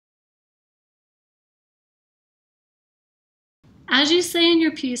As you say in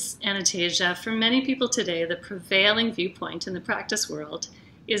your piece, Anatasia, for many people today, the prevailing viewpoint in the practice world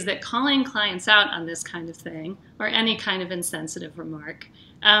is that calling clients out on this kind of thing, or any kind of insensitive remark,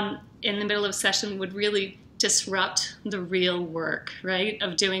 in the middle of a session would really disrupt the real work, right,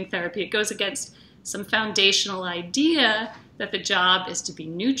 of doing therapy. It goes against some foundational idea that the job is to be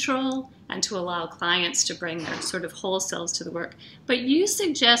neutral and to allow clients to bring their sort of whole selves to the work. But you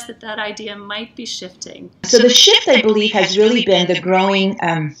suggest that that idea might be shifting. So the shift, I believe, has really been the growing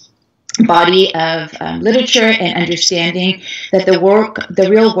body of literature and understanding that the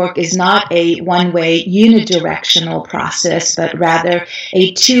real work is not a one-way unidirectional process, but rather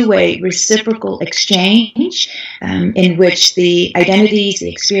a two-way reciprocal exchange in which the identities, the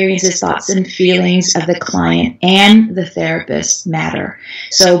experiences, thoughts, and feelings of the client and the therapist matter.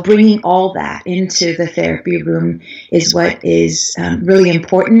 So bringing all that into the therapy room is what is really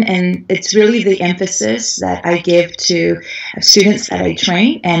important, and it's really the emphasis that I give to students that I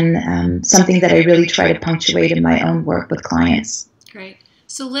train, and something that I really try to punctuate in my own work with clients. Great.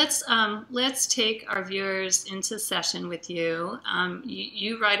 So let's take our viewers into session with you.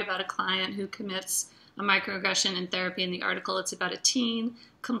 You write about a client who commits a microaggression in therapy. In the article, it's about a teen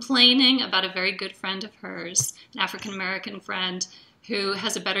complaining about a very good friend of hers, an African-American friend, who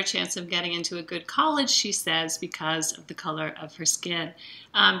has a better chance of getting into a good college, she says, because of the color of her skin.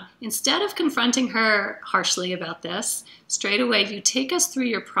 Instead of confronting her harshly about this, straight away you take us through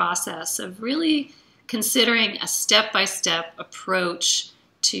your process of really considering a step-by-step approach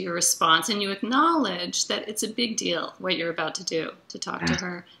to your response, and you acknowledge that it's a big deal what you're about to do, to talk to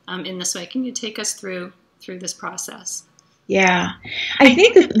her in this way. Can you take us through this process? Yeah, I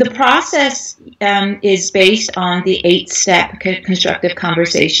think the process is based on the 8-step constructive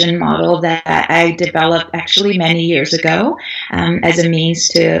conversation model that I developed actually many years ago as a means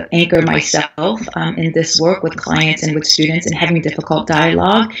to anchor myself in this work with clients and with students and having difficult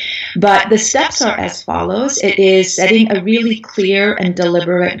dialogue. But the steps are as follows. It is setting a really clear and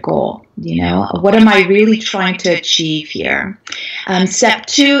deliberate goal. You know, what am I really trying to achieve here? Step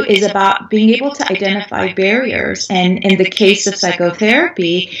 2 is about being able to identify barriers. And in the case of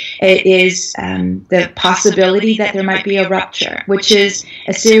psychotherapy, it is the possibility that there might be a rupture, which is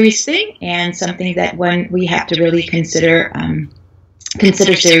a serious thing and something that we have to really consider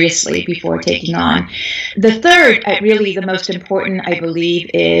seriously before taking on. The third, really the most important, I believe,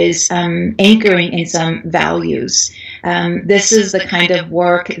 is anchoring in some values. This is the kind of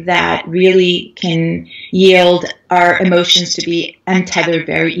work that really can yield our emotions to be untethered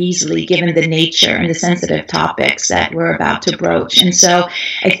very easily, given the nature and the sensitive topics that we're about to broach. And so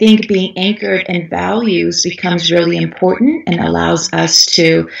I think being anchored in values becomes really important and allows us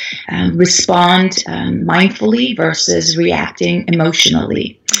to respond mindfully versus reacting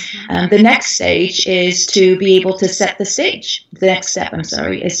emotionally. The next stage is to be able to set the stage. The next step,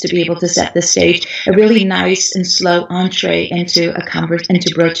 is to be able to set the stage, a really nice and slow entree into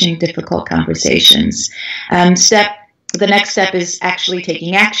broaching difficult conversations. The next step is actually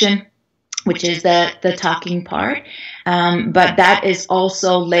taking action, which is the talking part. But that is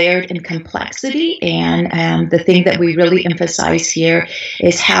also layered in complexity. And the thing that we really emphasize here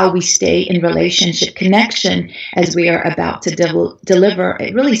is how we stay in relationship connection as we are about to deliver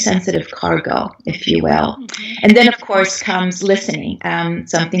a really sensitive cargo, if you will. And then, of course, comes listening,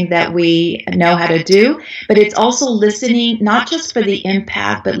 something that we know how to do. But it's also listening, not just for the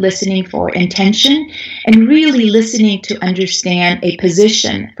impact, but listening for intention and really listening to understand a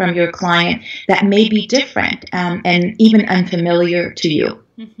position from your client that may be different and even unfamiliar to you.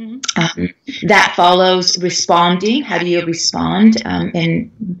 That follows responding. How do you respond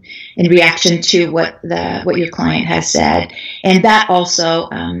in reaction to what your client has said? And that also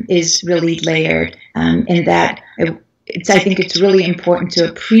is really layered in that. I think it's really important to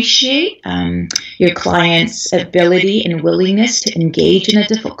appreciate your client's ability and willingness to engage in a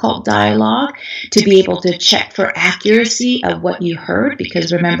difficult dialogue, to be able to check for accuracy of what you heard,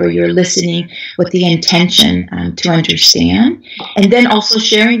 because remember, you're listening with the intention to understand, and then also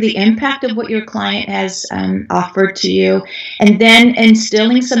sharing the impact of what your client has offered to you, and then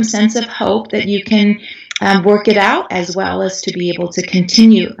instilling some sense of hope that you can work it out, as well as to be able to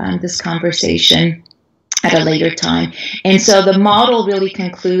continue this conversation at a later time. And so the model really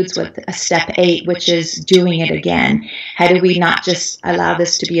concludes with a step 8, which is doing it again. How do we not just allow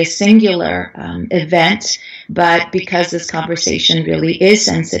this to be a singular event, but because this conversation really is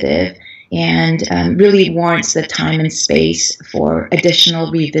sensitive and really warrants the time and space for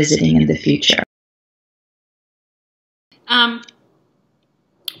additional revisiting in the future.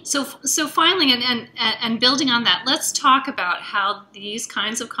 So finally, and building on that, let's talk about how these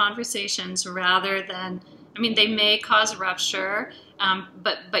kinds of conversations, rather than I mean, they may cause rupture,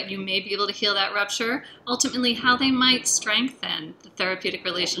 but you may be able to heal that rupture. Ultimately, how they might strengthen the therapeutic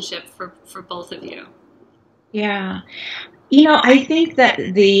relationship for both of you. Yeah. I think that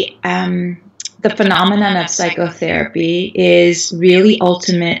the phenomenon of psychotherapy is really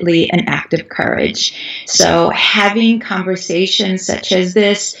ultimately an act of courage. So having conversations such as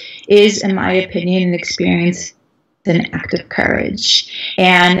this is, in my opinion and experience, an act of courage.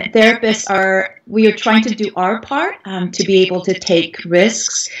 And therapists we are trying to do our part to be able to take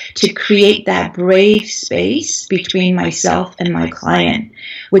risks, to create that brave space between myself and my client,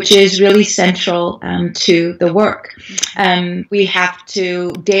 which is really central to the work. We have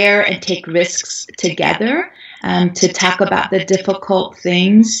to dare and take risks together to talk about the difficult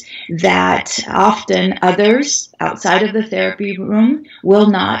things that often others outside of the therapy room will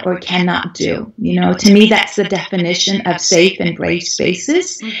not or cannot do. To me, that's the definition of safe and brave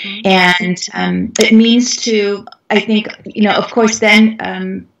spaces. Mm-hmm. And it means to, I think, of course,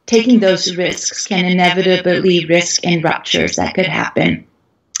 then taking those risks can inevitably risk in ruptures that could happen.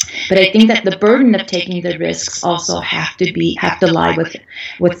 But I think that the burden of taking the risks also have to lie with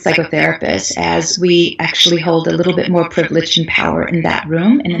psychotherapists, as we actually hold a little bit more privilege and power in that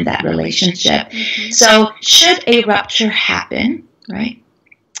room and in that relationship. Mm-hmm. So should a rupture happen, right,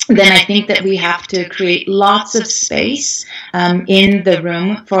 then I think that we have to create lots of space in the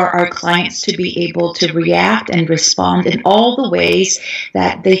room for our clients to be able to react and respond in all the ways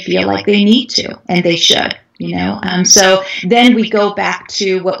that they feel like they need to and they should. So then we go back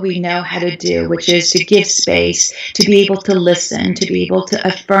to what we know how to do, which is to give space, to be able to listen, to be able to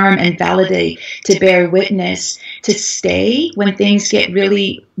affirm and validate, to bear witness, to stay when things get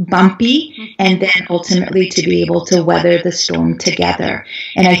really bumpy, and then ultimately to be able to weather the storm together.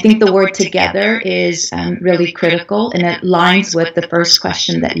 And I think the word together is really critical, and it aligns with the first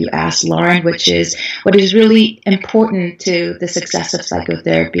question that you asked, Lauren, which is what is really important to the success of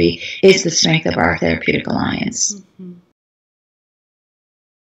psychotherapy is the strength of our therapeutic alliance.